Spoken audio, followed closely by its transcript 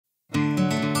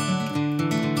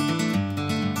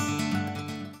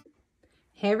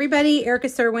Hey everybody, Erica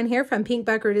Serwin here from Pink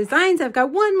Buckaroo Designs. I've got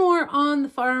one more on the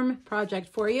farm project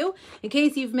for you. In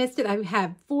case you've missed it, I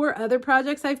have 4 other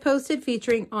projects I've posted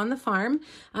featuring on the farm.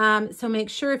 So make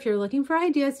sure if you're looking for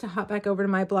ideas to hop back over to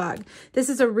my blog. This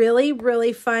is a really,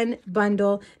 really fun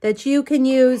bundle that you can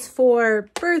use for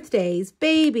birthdays,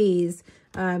 babies,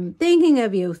 thinking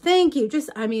of you, thank you,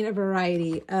 just, I mean, a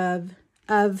variety of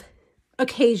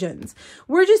occasions.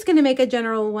 We're just going to make a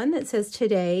general one that says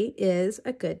today is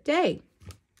a good day.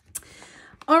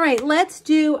 All right, let's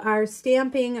do our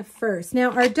stamping first.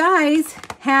 Now, our dies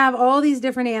have all these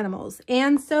different animals,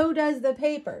 and so does the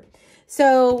paper.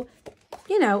 So,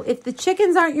 you know, if the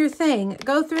chickens aren't your thing,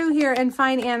 go through here and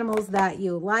find animals that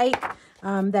you like,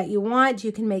 that you want.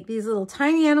 You can make these little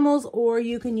tiny animals, or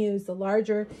you can use the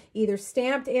larger, either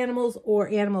stamped animals or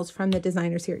animals from the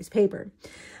Designer Series paper.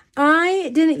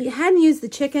 I hadn't used the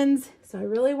chickens, so I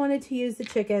really wanted to use the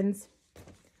chickens.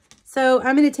 So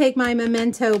I'm going to take my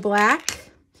Memento Black,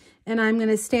 and I'm going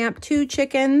to stamp 2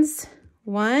 chickens,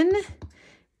 1,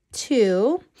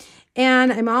 2,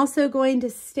 and I'm also going to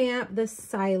stamp the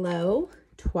silo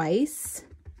twice,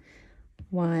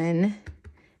 1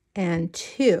 and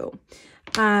 2.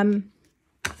 Now I'm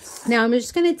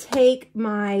just going to take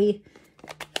my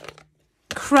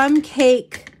crumb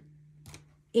cake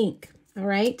ink, all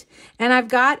right? And I've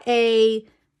got a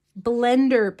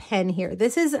blender pen here.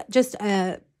 This is just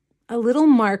a little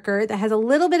marker that has a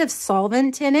little bit of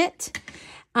solvent in it,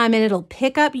 and it'll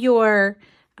pick up your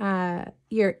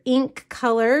ink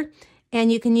color,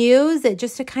 and you can use it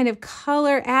just to kind of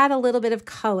add a little bit of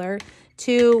color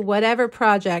to whatever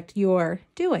project you're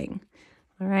doing.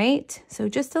 All right, so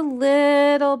just a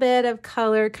little bit of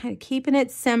color, kind of keeping it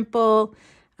simple.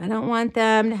 I don't want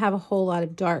them to have a whole lot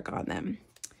of dark on them.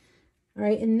 All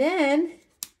right, and then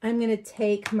I'm going to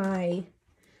take my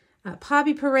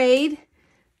Poppy Parade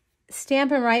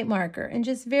Stampin' Write marker and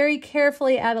just very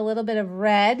carefully add a little bit of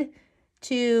red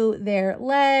to their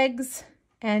legs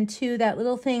and to that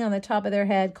little thing on the top of their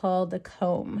head called the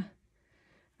comb.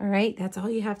 All right, that's all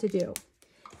you have to do.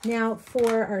 Now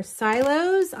for our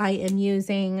silos, I am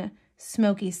using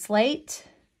Smoky Slate.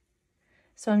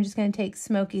 So I'm just going to take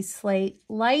Smoky Slate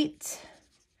Light,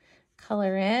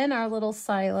 color in our little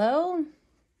silo. I'm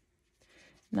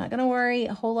not going to worry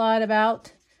a whole lot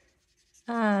about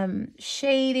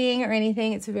shading or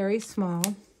anything. It's very small.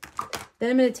 Then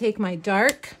I'm going to take my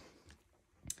dark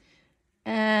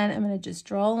and I'm going to just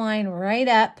draw a line right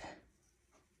up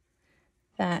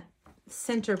that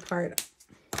center part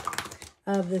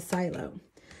of the silo.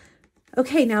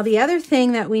 Okay, now the other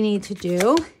thing that we need to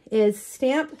do is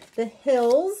stamp the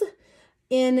hills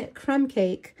in crumb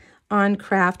cake on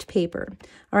craft paper.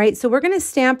 All right, so we're going to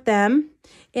stamp them,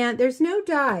 and there's no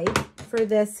die for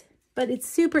this, but it's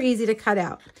super easy to cut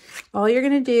out. All you're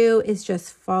going to do is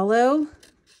just follow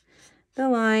the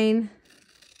line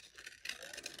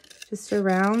just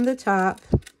around the top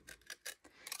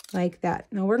like that.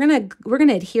 Now we're going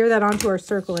to adhere that onto our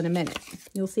circle in a minute.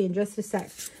 You'll see in just a sec.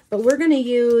 But we're going to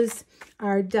use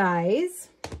our dies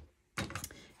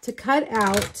to cut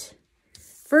out.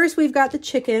 First, we've got the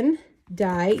chicken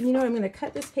die. You know, I'm going to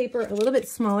cut this paper a little bit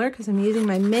smaller because I'm using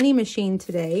my mini machine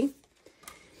today.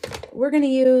 We're going to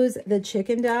use the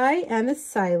chicken die and the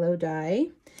silo die.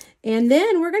 And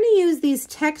then we're going to use these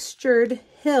textured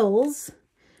hills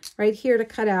right here to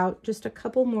cut out just a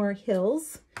couple more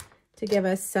hills to give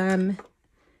us a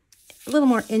little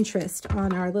more interest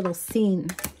on our little scene.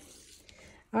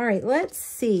 All right, let's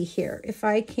see here if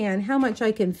I can, how much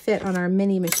I can fit on our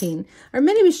mini machine. Our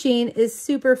mini machine is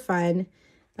super fun.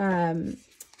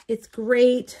 It's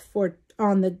great for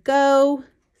on the go,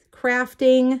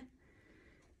 crafting,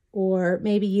 or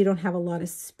maybe you don't have a lot of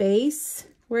space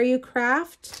where you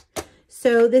craft.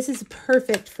 So this is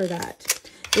perfect for that.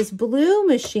 This blue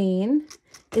machine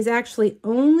is actually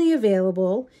only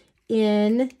available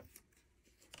in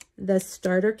the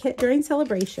starter kit during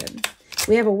celebration.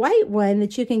 We have a white one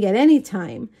that you can get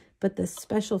anytime, but the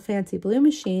special fancy blue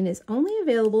machine is only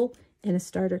available in a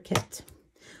starter kit.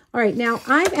 All right, now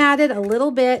I've added a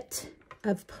little bit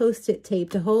of Post-it tape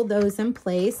to hold those in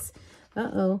place.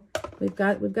 Uh-oh, we've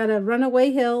got a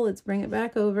runaway hill. Let's bring it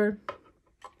back over.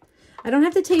 I don't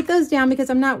have to tape those down because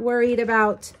I'm not worried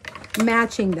about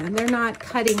matching them. They're not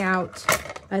cutting out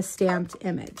a stamped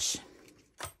image.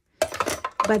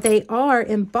 But they are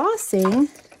embossing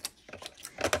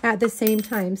at the same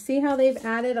time. See how they've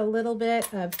added a little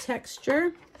bit of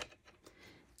texture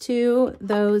to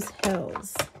those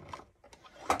hills.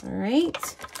 All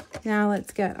right, now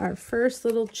let's get our first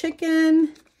little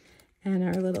chicken and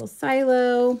our little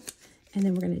silo, and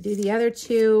then we're going to do the other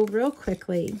 2 real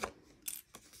quickly.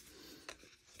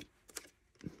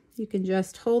 You can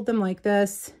just hold them like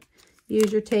this,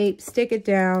 use your tape, stick it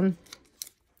down.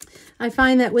 I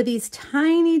find that with these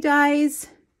tiny dies,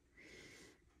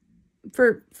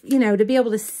 for, you know, to be able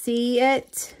to see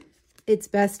it, it's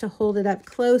best to hold it up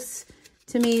close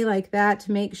to me like that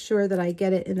to make sure that I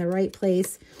get it in the right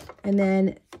place, and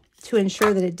then to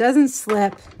ensure that it doesn't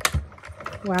slip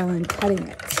while I'm cutting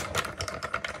it.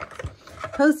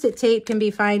 Post-it tape can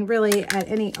be found really at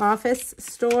any office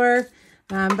store,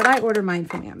 but I order mine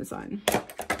from Amazon.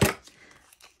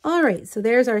 All right, so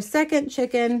there's our second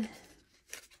chicken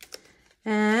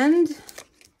and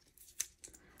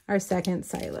our second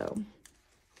silo.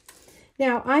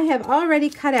 Now, I have already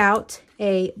cut out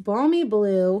a Balmy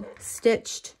Blue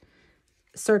stitched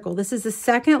circle. This is the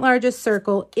second largest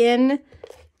circle in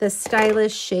the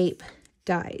Stylish Shape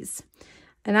dies.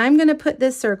 And I'm going to put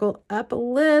this circle up a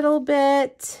little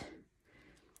bit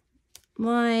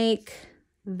like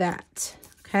that,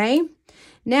 okay?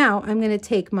 Now, I'm going to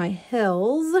take my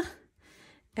hills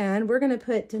and we're going to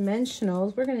put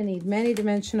dimensionals. We're going to need many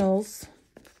dimensionals,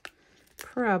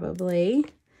 probably.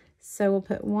 So we'll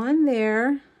put one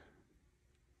there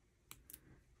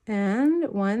and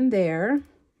one there.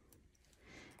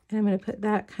 And I'm going to put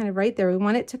that kind of right there. We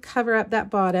want it to cover up that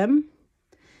bottom.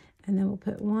 And then we'll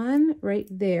put one right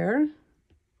there.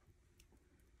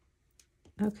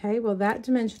 Okay, well that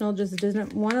dimensional just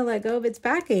doesn't want to let go of its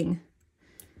backing.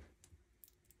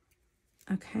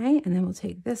 Okay, and then we'll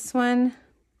take this one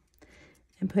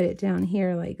and put it down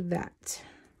here like that.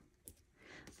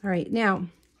 All right, now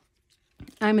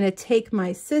I'm going to take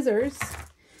my scissors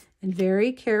and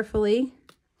very carefully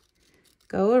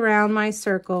go around my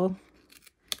circle,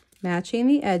 matching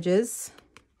the edges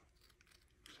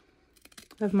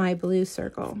of my blue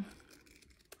circle.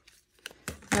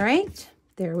 All right,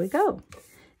 there we go.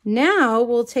 Now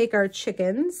we'll take our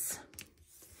chickens,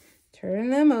 turn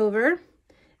them over,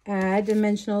 add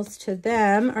dimensionals to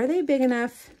them. Are they big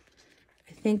enough?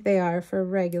 I think they are for a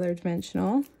regular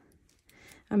dimensional.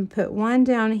 I'm gonna put one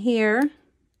down here,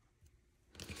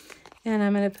 and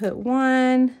I'm gonna put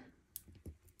one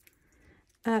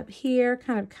up here,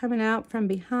 kind of coming out from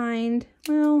behind.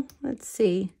 Well, let's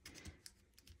see.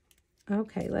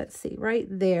 Okay, let's see, right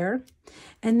there.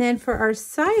 And then for our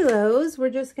silos, we're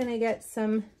just gonna get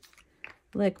some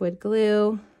liquid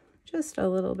glue, just a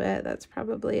little bit. That's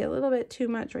probably a little bit too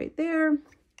much right there.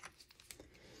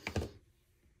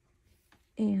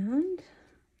 And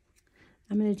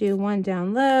I'm gonna do one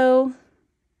down low,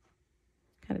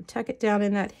 kind of tuck it down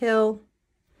in that hill,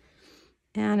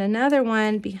 and another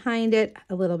one behind it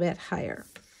a little bit higher.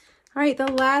 All right,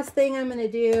 the last thing I'm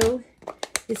gonna do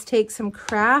is take some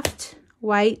craft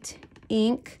white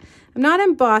ink. I'm not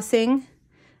embossing.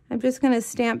 I'm just going to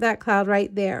stamp that cloud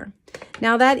right there.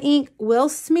 Now that ink will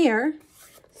smear,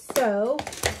 so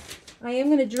I am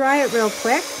going to dry it real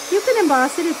quick. You can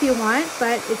emboss it if you want,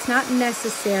 but it's not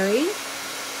necessary.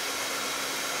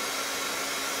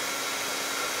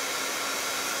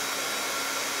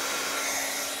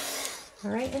 All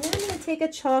right, and then I'm going to take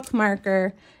a chalk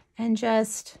marker and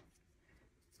just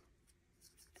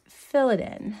fill it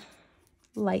in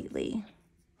lightly.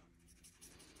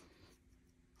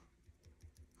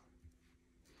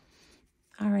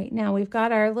 All right, now we've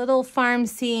got our little farm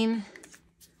scene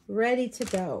ready to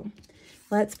go.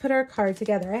 Let's put our card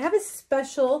together. I have a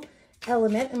special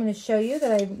element I'm going to show you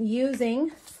that I'm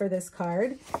using for this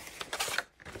card.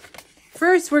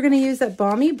 First, we're going to use that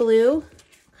Balmy Blue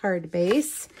card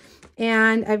base,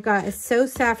 and I've got a So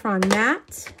Saffron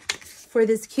Matte for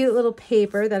this cute little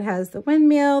paper that has the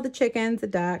windmill, the chickens, the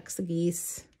ducks, the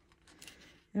geese.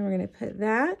 And we're going to put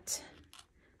that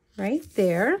right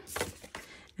there.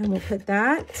 And we'll put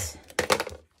that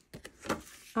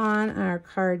on our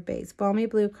card base, Balmy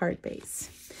Blue card base.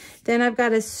 Then I've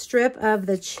got a strip of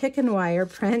the chicken wire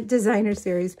print designer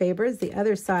series paper. It's the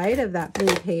other side of that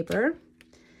blue paper.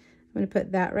 I'm going to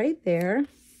put that right there.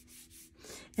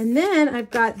 And then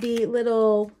I've got the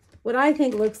little, what I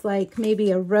think looks like maybe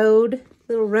a little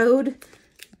road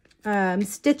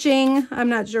stitching. I'm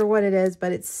not sure what it is,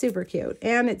 but it's super cute.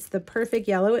 And it's the perfect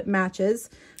yellow. It matches,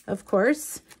 of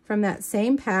course, from that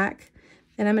same pack.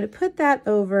 And I'm going to put that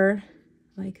over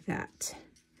like that.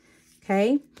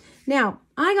 Okay. Now,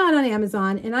 I got on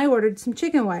Amazon and I ordered some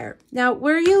chicken wire. Now,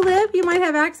 where you live, you might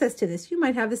have access to this. You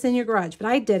might have this in your garage, but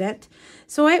I didn't.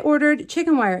 So I ordered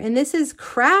chicken wire, and this is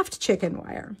Craft chicken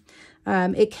wire.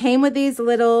 It came with these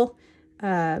little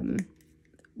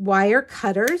wire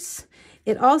cutters.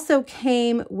 It also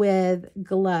came with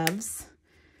gloves,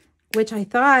 which I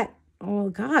thought, oh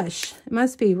gosh, it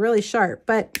must be really sharp,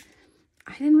 but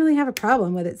I didn't really have a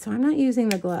problem with it, so I'm not using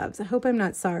the gloves. I hope I'm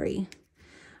not sorry.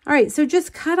 All right, so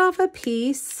just cut off a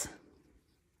piece.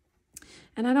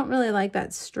 And I don't really like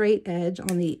that straight edge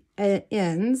on the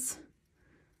ends.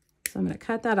 So I'm going to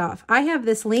cut that off. I have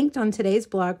this linked on today's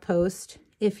blog post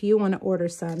if you want to order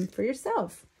some for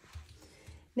yourself.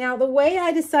 Now, the way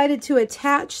I decided to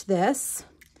attach this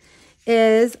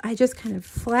is I just kind of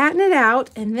flatten it out,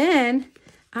 and then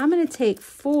I'm going to take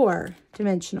 4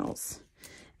 dimensionals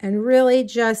and really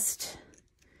just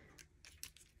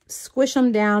squish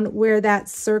them down where that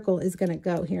circle is going to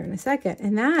go here in a second.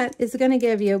 And that is going to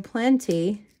give you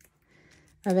plenty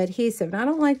of adhesive. And I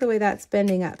don't like the way that's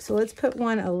bending up. So let's put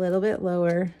one a little bit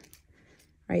lower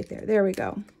right there. There we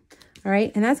go. All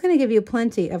right. And that's going to give you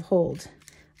plenty of hold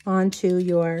onto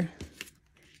your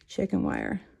chicken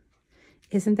wire.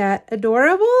 Isn't that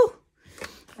adorable?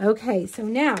 Okay. So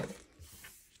now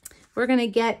we're going to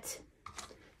get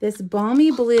this balmy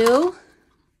blue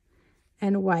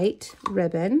and white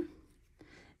ribbon.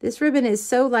 This ribbon is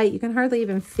so light, you can hardly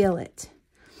even feel it.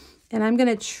 And I'm going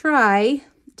to try,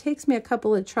 it takes me a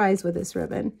couple of tries with this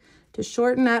ribbon, to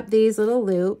shorten up these little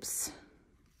loops.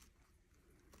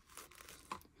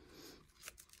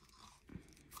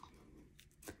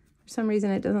 For some reason,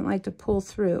 it doesn't like to pull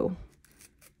through.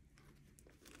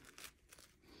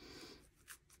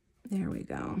 There we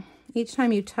go. Each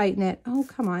time you tighten it, oh,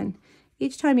 come on.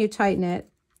 Each time you tighten it,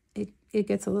 it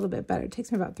gets a little bit better. It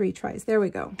takes me about 3 tries. There we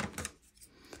go.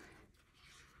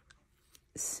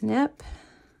 Snip,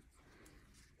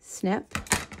 snip.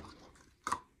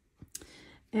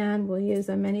 And we'll use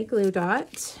a mini glue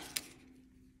dot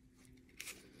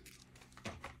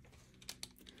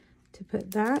to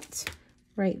put that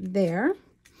right there.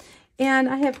 And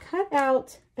I have cut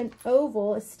out an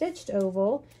oval, a stitched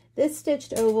oval. This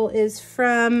stitched oval is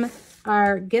from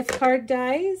our gift card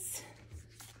dies.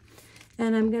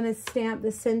 And I'm going to stamp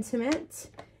the sentiment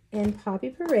in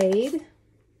Poppy Parade.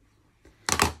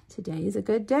 Today is a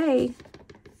good day.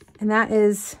 And that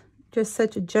is just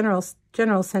such a general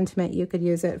sentiment. You could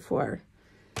use it for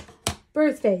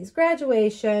birthdays,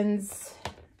 graduations,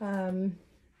 you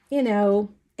know,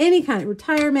 any kind of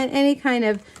retirement, any kind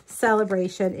of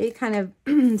celebration, any kind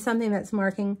of something that's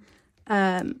marking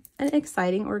an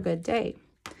exciting or good day.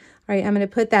 All right, I'm going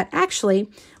to put that, actually,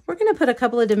 we're going to put a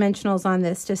couple of dimensionals on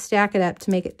this to stack it up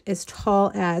to make it as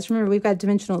tall as, remember, we've got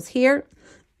dimensionals here,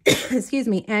 excuse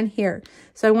me, and here.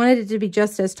 So I wanted it to be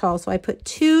just as tall, so I put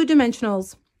 2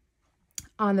 dimensionals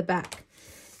on the back.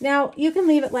 Now, you can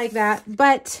leave it like that,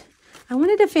 but I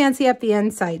wanted to fancy up the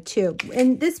inside too.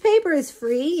 And this paper is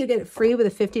free. You get it free with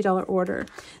a $50 order.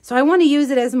 So I want to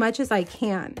use it as much as I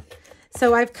can.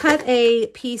 So I've cut a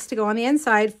piece to go on the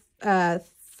inside,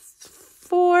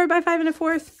 4 by 5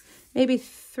 1/4, maybe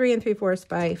 3 3/4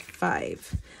 by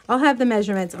 5. I'll have the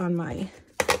measurements on my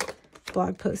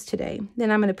blog post today.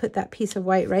 Then I'm going to put that piece of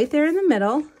white right there in the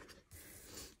middle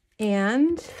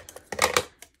and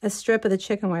a strip of the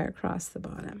chicken wire across the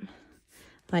bottom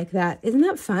like that. Isn't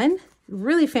that fun?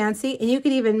 Really fancy. And you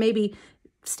could even maybe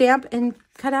stamp and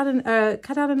cut out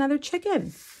another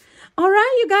chicken. All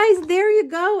right, you guys, there you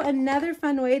go. Another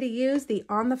fun way to use the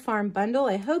On the Farm bundle.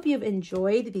 I hope you've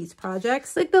enjoyed these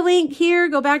projects. Click the link here,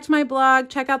 go back to my blog,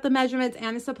 check out the measurements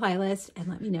and the supply list, and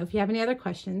let me know if you have any other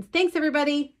questions. Thanks,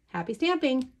 everybody. Happy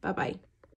stamping. Bye-bye.